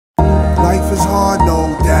Life is hard, no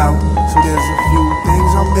doubt, so there's a few things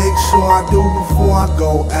I make sure I do before I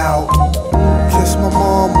go out. Kiss my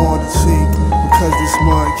mom on the cheek, because this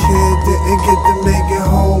one kid didn't get to make it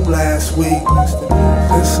home last week.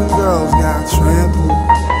 And some girls got trampled,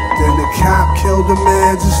 then the cop killed a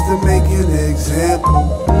man just to make an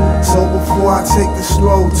example. So before I take the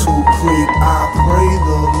slow to creep, I pray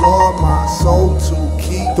the Lord my soul to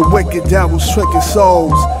keep. The wicked devil's tricking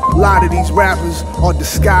souls. A lot of these rappers are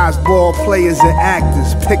disguised ball players and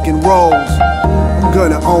actors, picking roles. I'm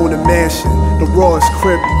gonna own a mansion, the rawest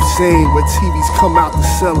crib you've seen, where TVs come out the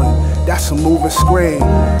ceiling. That's a moving screen.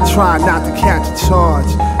 Try not to catch a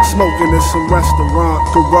charge, smoking in some restaurant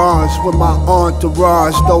garage with my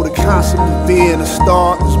entourage. Though the concept of being a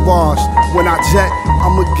star is washed. When I jet,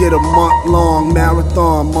 I'ma get a month-long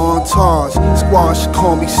marathon montage. Squash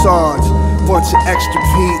call me Sarge, bunch of extra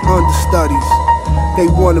P understudies. They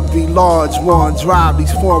wanna be large, wanna drive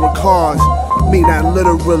these foreign cars. Mean that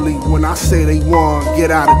literally when I say they want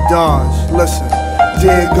get out of Dodge. Listen,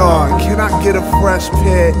 dear God, can I get a fresh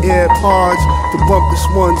pair of AirPods to bump this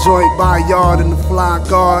one joint by yard in the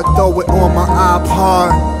FLYGOD? Throw it on my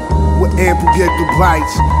iPod with ample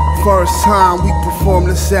gigabytes. First time we perform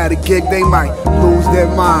this at a gig, they might lose their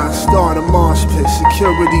mind, start a mosh pit.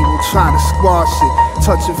 Security will try to squash it.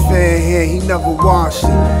 Touch a fan here, he never washed it.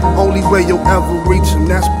 Only way you'll ever reach him,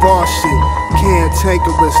 that's bar shit.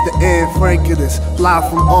 Cantankerous, the Anne Frank of this, live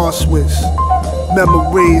from Auschwitz.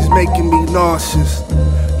 Memories making me nauseous.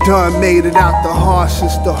 Done made it out the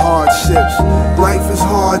harshest of hardships. Life is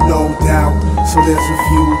hard, no doubt, so there's a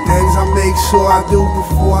few things I make sure I do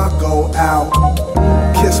before I go out.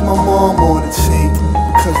 Kiss my mom on the cheek,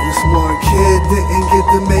 because this one kid didn't get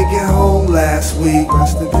to make it home last week.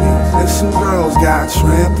 Rest in peace. And some girls got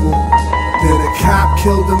trampled, then a cop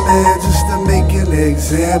killed a man just to make an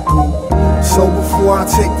example. So before I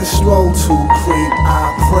take the slow to creep,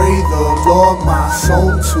 I pray the Lord my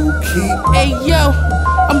soul to keep. Hey yo,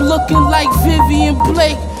 I'm looking like Vivian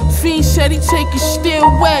Blake. Fiend said he take it still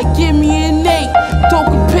wet, give me an 8. Don't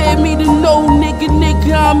compare me to no nigga,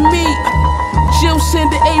 I'm me. Jill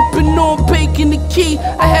send the apron on, baking the key.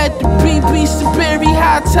 I had the BB Saberi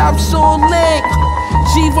high tops on leg.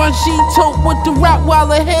 Givenchy tote with the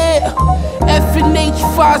Rottweiler head. F&H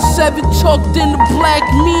 57 tucked in the black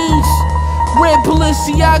means. Red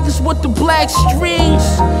Balenciagas with the black strings.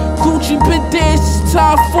 Gucci been danced, it's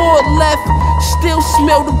time for it left. Still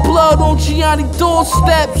smell the blood on Gianni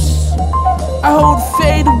doorsteps. I hold the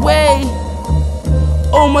fade away.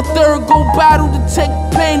 On my third go bottle to take the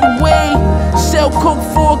pain away. Sell coke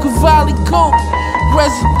for a Cavalli coat.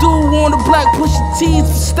 Residue on the black Pusha T's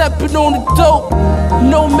for stepping on the dope.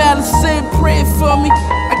 No matter saying pray for me.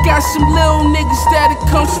 I got some little niggas that'll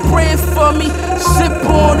come spraying for me. Sip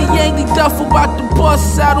on a Yankee duffel, about to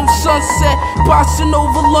bust out on Sunset. Bossing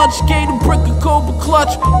over lunch, gave a brick of Cobra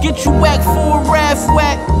clutch. Get you whack for a raft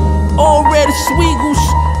whack. All red sweegles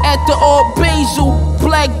at the Old Basel,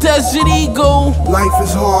 Black Desert Eagle. Life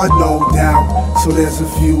is hard, no doubt, so there's a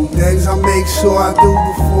few things I make sure I do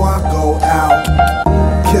before I go out.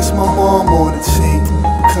 Kiss my mom on the cheek,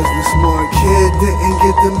 because this one kid didn't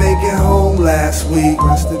get to make it home last week.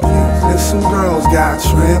 Rest in peace. And some girls got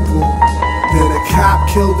trampled, then a cop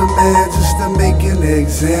killed a man just to make an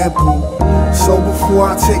example. So before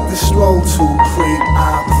I take the slow to creep,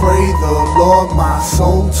 I pray the Lord my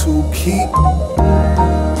soul to keep.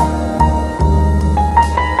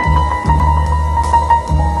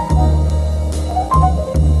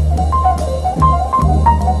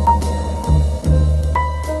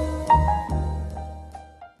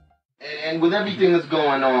 And with everything that's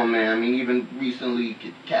going on, man, I mean, even recently,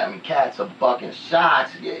 cats are bucking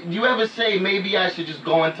shots. Do you ever say, maybe I should just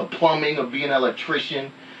go into plumbing or be an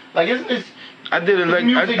electrician? Like, isn't this... I'm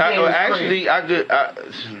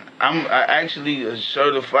actually a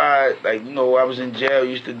certified, like, you know, I was in jail,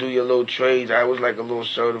 used to do your little trades. I was like a little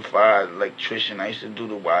certified electrician. I used to do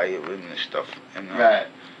the wiring and stuff. And, right.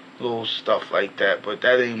 Little stuff like that. But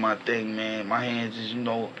that ain't my thing, man. My hands is, you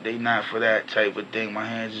know, they not for that type of thing. My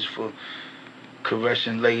hands is for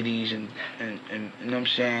caressing ladies and you know what I'm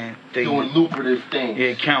saying? Doing lucrative things.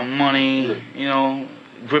 Yeah, counting money, you know,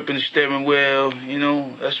 gripping the steering wheel, you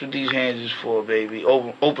know. That's what these hands is for, baby.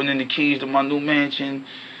 Opening the keys to my new mansion,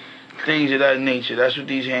 things of that nature. That's what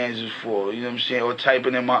these hands is for, you know what I'm saying? Or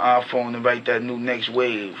typing in my iPhone to write that new next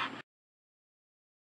wave.